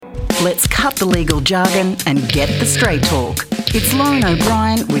Let's cut the legal jargon and get the straight talk. It's Lauren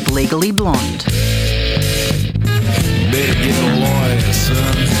O'Brien with Legally Blonde. Better get a lawyer,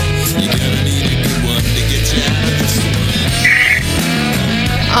 son. You're gonna need a good one to get you out of this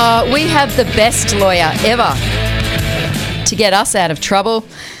one. We have the best lawyer ever to get us out of trouble.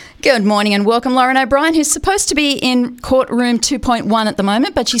 Good morning and welcome, Lauren O'Brien, who's supposed to be in courtroom 2.1 at the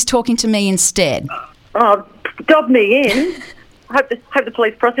moment, but she's talking to me instead. Oh, dob me in. I hope the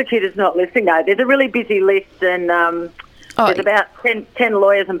police prosecutor's not listening. No, there's a really busy list and there's about 10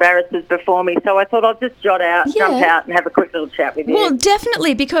 lawyers and barristers before me, so I thought I'd just jump out and have a quick little chat with you. Well,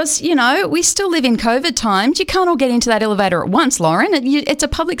 definitely, because, you know, we still live in COVID times. You can't all get into that elevator at once, Lauren. It's a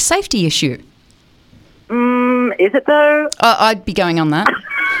public safety issue. Is it though? I'd be going on that.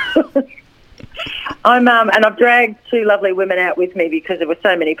 And I've dragged two lovely women out with me because there were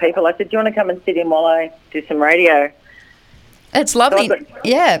so many people. I said, do you want to come and sit in while I do some radio? It's lovely.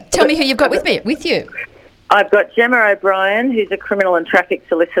 Tell me who you've got with you. I've got Gemma O'Brien, who's a criminal and traffic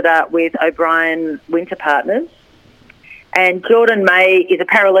solicitor with O'Brien Winter Partners. And Jordan May is a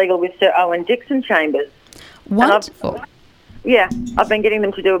paralegal with Sir Owen Dixon Chambers. Wonderful. I've been getting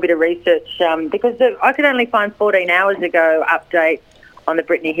them to do a bit of research because I could only find 14 hours ago updates on the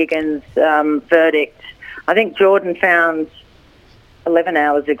Brittany Higgins verdict. I think Jordan found 11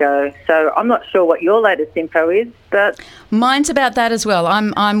 hours ago. So I'm not sure what your latest info is, but mine's about that as well.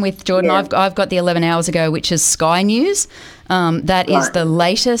 I'm with Jordan. Yeah. I've got the 11 hours ago, which is Sky News. That is the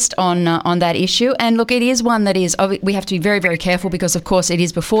latest on that issue. And look, it is one that is, we have to be very, very careful because, of course, it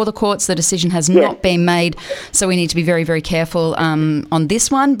is before the courts. The decision has not been made. So we need to be very, very careful on this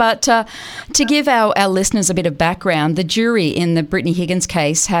one. But to give our listeners a bit of background, the jury in the Brittany Higgins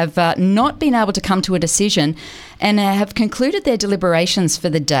case have not been able to come to a decision and have concluded their deliberations for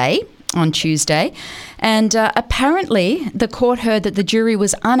the day on Tuesday. And apparently the court heard that the jury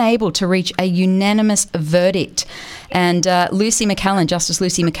was unable to reach a unanimous verdict. And Justice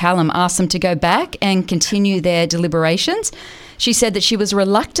Lucy McCallum asked them to go back and continue their deliberations. She said that she was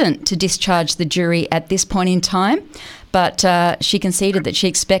reluctant to discharge the jury at this point in time, but she conceded that she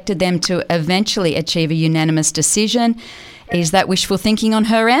expected them to eventually achieve a unanimous decision. Is that wishful thinking on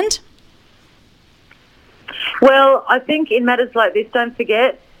her end? Well, I think in matters like this, don't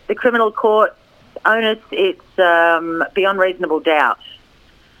forget, the criminal court onus, it's beyond reasonable doubt.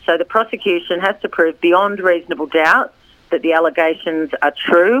 So the prosecution has to prove beyond reasonable doubt that the allegations are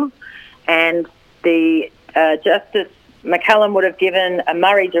true, and the Justice McCallum would have given a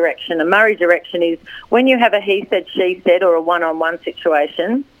Murray direction. A Murray direction is when you have a he said, she said or a one-on-one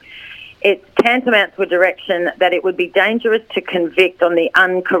situation, it's tantamount to a direction that it would be dangerous to convict on the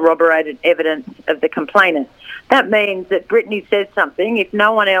uncorroborated evidence of the complainant. That means that Brittany says something. If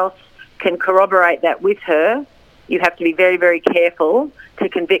no one else can corroborate that with her, you have to be very, very careful to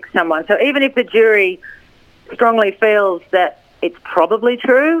convict someone. So even if the jury strongly feels that it's probably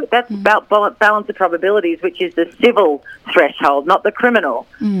true, that's about balance of probabilities, which is the civil threshold, not the criminal.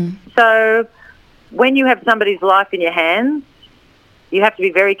 So when you have somebody's life in your hands, you have to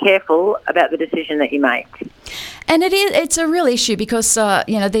be very careful about the decision that you make. And it's a real issue because,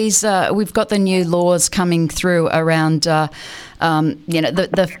 these we've got the new laws coming through around, the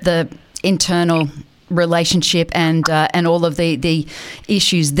internal relationship and all of the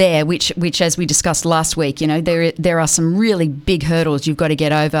issues there, which as we discussed last week, there are some really big hurdles you've got to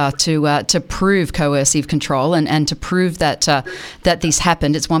get over to prove coercive control and to prove that this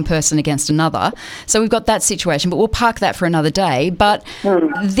happened. It's one person against another. So we've got that situation, but we'll park that for another day. But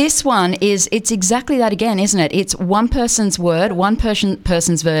this one it's exactly that again, isn't it? It's one person's word, one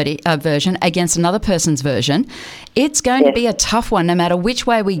person's version against another person's version. It's going to be a tough one no matter which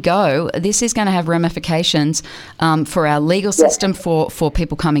way we go. This is going to have ramifications for our legal system, for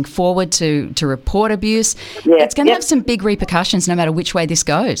people coming forward to report abuse. It's going to have some big repercussions no matter which way this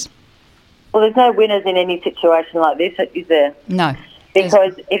goes. Well, there's no winners in any situation like this, is there? No.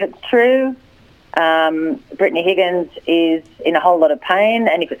 Because if it's true, Brittany Higgins is in a whole lot of pain,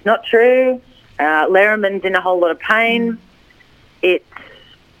 and if it's not true, Lerriman's in a whole lot of pain. It's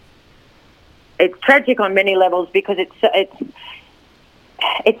tragic on many levels because it's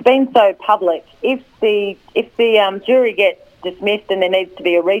been so public. If the jury gets dismissed and there needs to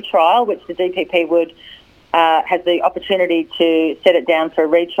be a retrial, which the DPP would has the opportunity to set it down for a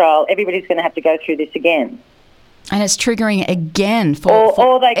retrial, everybody's going to have to go through this again. And it's triggering again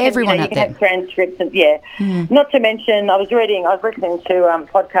for they can, everyone you out can there. have transcripts and Not to mention, I was listening to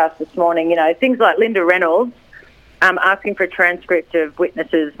podcasts this morning. Things like Linda Reynolds asking for a transcript of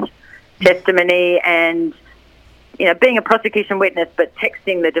witnesses' testimony and being a prosecution witness, but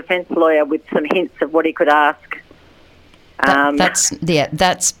texting the defence lawyer with some hints of what he could ask. That's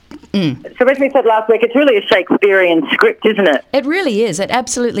So as we said last week, it's really a Shakespearean script, isn't it? It really is. It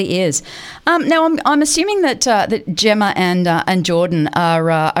absolutely is. Now, I'm assuming that that Gemma and Jordan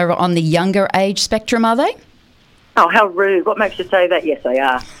are on the younger age spectrum, are they? Oh, how rude. What makes you say that? Yes, they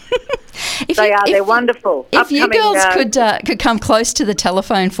are. They're wonderful. If you girls could come close to the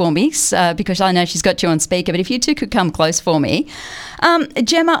telephone for me, because I know she's got you on speaker, but if you two could come close for me.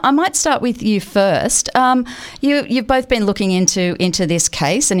 Gemma, I might start with you first. You've both been looking into this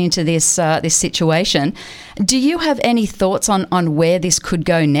case and into this situation. Do you have any thoughts on where this could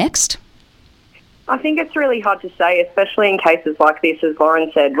go next? I think it's really hard to say, especially in cases like this, as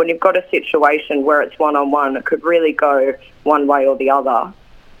Lauren said, when you've got a situation where it's one-on-one, it could really go one way or the other.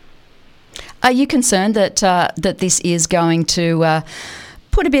 Are you concerned that this is going to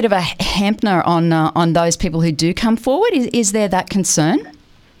put a bit of a dampener on those people who do come forward? Is there that concern?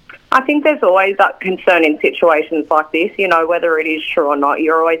 I think there's always that concern in situations like this, whether it is true or not.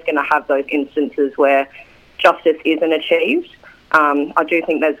 You're always going to have those instances where justice isn't achieved. I do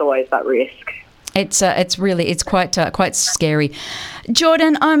think there's always that risk. It's quite scary.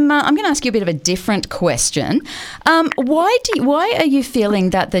 Jordan, I'm going to ask you a bit of a different question. Why are you feeling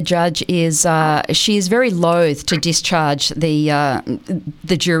that the judge is she is very loath to discharge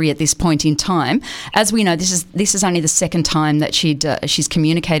the jury at this point in time? As we know, this is only the second time that she's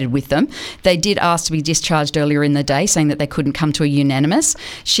communicated with them. They did ask to be discharged earlier in the day, saying that they couldn't come to a unanimous.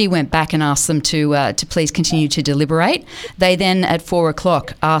 She went back and asked them to please continue to deliberate. They then at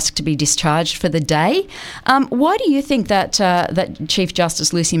 4:00 asked to be discharged for the day. Why do you think that Chief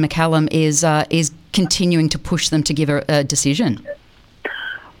Justice Lucy McCallum is continuing to push them to give a decision?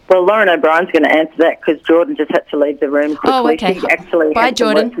 Well, Lauren O'Brien's going to answer that because Jordan just had to leave the room quickly. Oh, okay. She actually Bye, had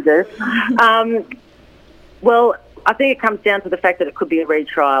some Jordan. work to do. Well, I think it comes down to the fact that it could be a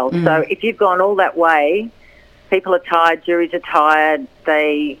retrial. So if you've gone all that way, people are tired, juries are tired.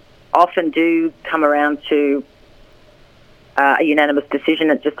 They often do come around to a unanimous decision.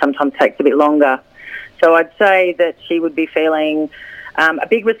 It just sometimes takes a bit longer. So I'd say that she would be feeling a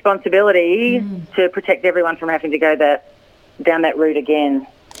big responsibility to protect everyone from having to go down that route again.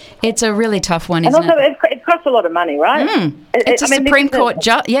 It's a really tough one, And isn't also, it? it costs a lot of money, right? It's a Supreme Court.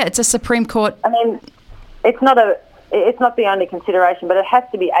 It's a Supreme Court. I mean, it's not the only consideration, but it has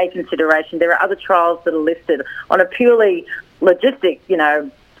to be a consideration. There are other trials that are listed on a purely logistic,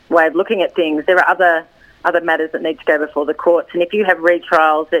 way of looking at things. There are other matters that need to go before the courts, and if you have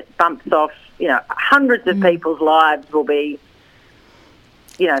retrials, it bumps off. Hundreds of people's lives will be.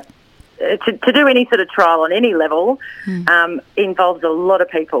 To do any sort of trial on any level involves a lot of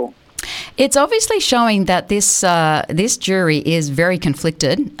people. It's obviously showing that this jury is very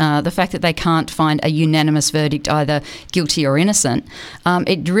conflicted. The fact that they can't find a unanimous verdict, either guilty or innocent,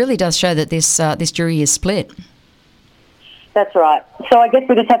 it really does show that this jury is split. That's right. So I guess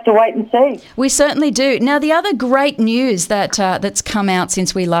we just have to wait and see. We certainly do. Now, the other great news that's come out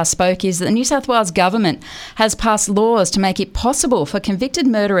since we last spoke is that the New South Wales government has passed laws to make it possible for convicted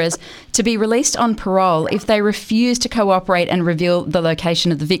murderers to be released on parole if they refuse to cooperate and reveal the location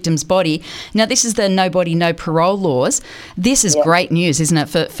of the victim's body. Now, this is the no body, no parole laws. This is great news, isn't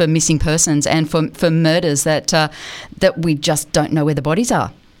it, for missing persons and for murders that we just don't know where the bodies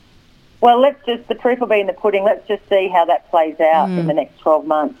are. Well, the proof will be in the pudding. Let's just see how that plays out in the next 12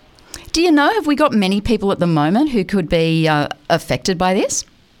 months. Do you know, have we got many people at the moment who could be affected by this?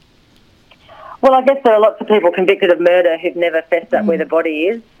 Well, I guess there are lots of people convicted of murder who've never fessed up where the body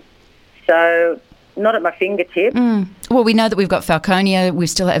is. So, not at my fingertips. Well, we know that we've got Falconia. We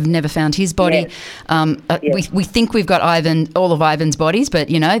still have never found his body. Yes. We think we've got all of Ivan's bodies, but,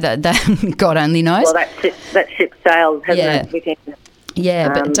 that God only knows. Well, that ship sailed, hasn't it, with him? Yeah,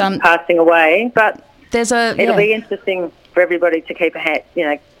 but passing away. But it'll be interesting for everybody to keep a hat,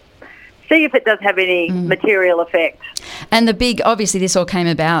 see if it does have any material effect. And obviously this all came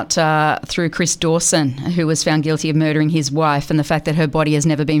about through Chris Dawson, who was found guilty of murdering his wife, and the fact that her body has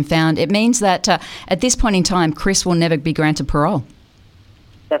never been found. It means that at this point in time, Chris will never be granted parole.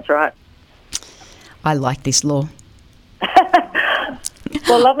 That's right. I like this law.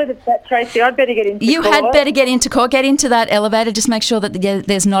 Well, lovely to chat, Tracy. I'd better get into court. You had better get into court. Get into that elevator. Just make sure that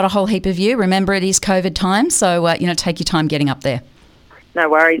there's not a whole heap of you. Remember, it is COVID time, so, take your time getting up there. No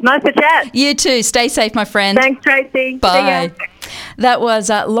worries. Nice to chat. You too. Stay safe, my friend. Thanks, Tracy. Bye. That was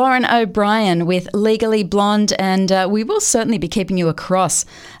Lauren O'Brien with Legally Blonde, and we will certainly be keeping you across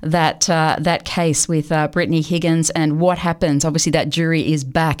that case with Brittany Higgins and what happens. Obviously, that jury is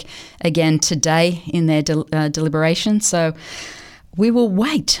back again today in their deliberation, so we will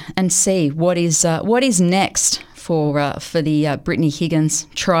wait and see what is next for the Brittany Higgins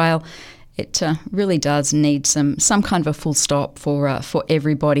trial. It really does need some kind of a full stop for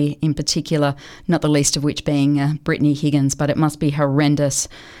everybody in particular, not the least of which being Brittany Higgins. But it must be horrendous,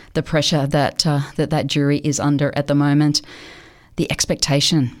 the pressure that jury is under at the moment. The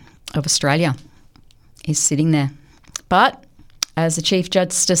expectation of Australia is sitting there. But as the Chief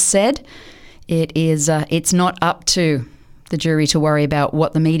Justice said, it's not up to the jury to worry about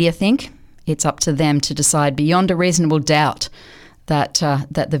what the media think. It's up to them to decide beyond a reasonable doubt that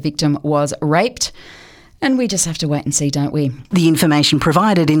the victim was raped. And we just have to wait and see, don't we? The information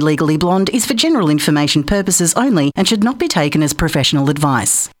provided in Legally Blonde is for general information purposes only and should not be taken as professional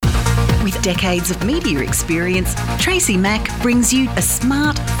advice. With decades of media experience, Tracy Mack brings you a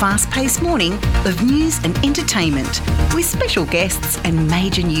smart, fast-paced morning of news and entertainment with special guests and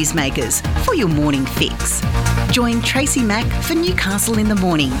major newsmakers for your morning fix. Join Tracy Mack for Newcastle in the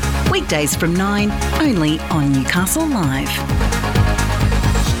Morning, weekdays from 9, only on Newcastle Live.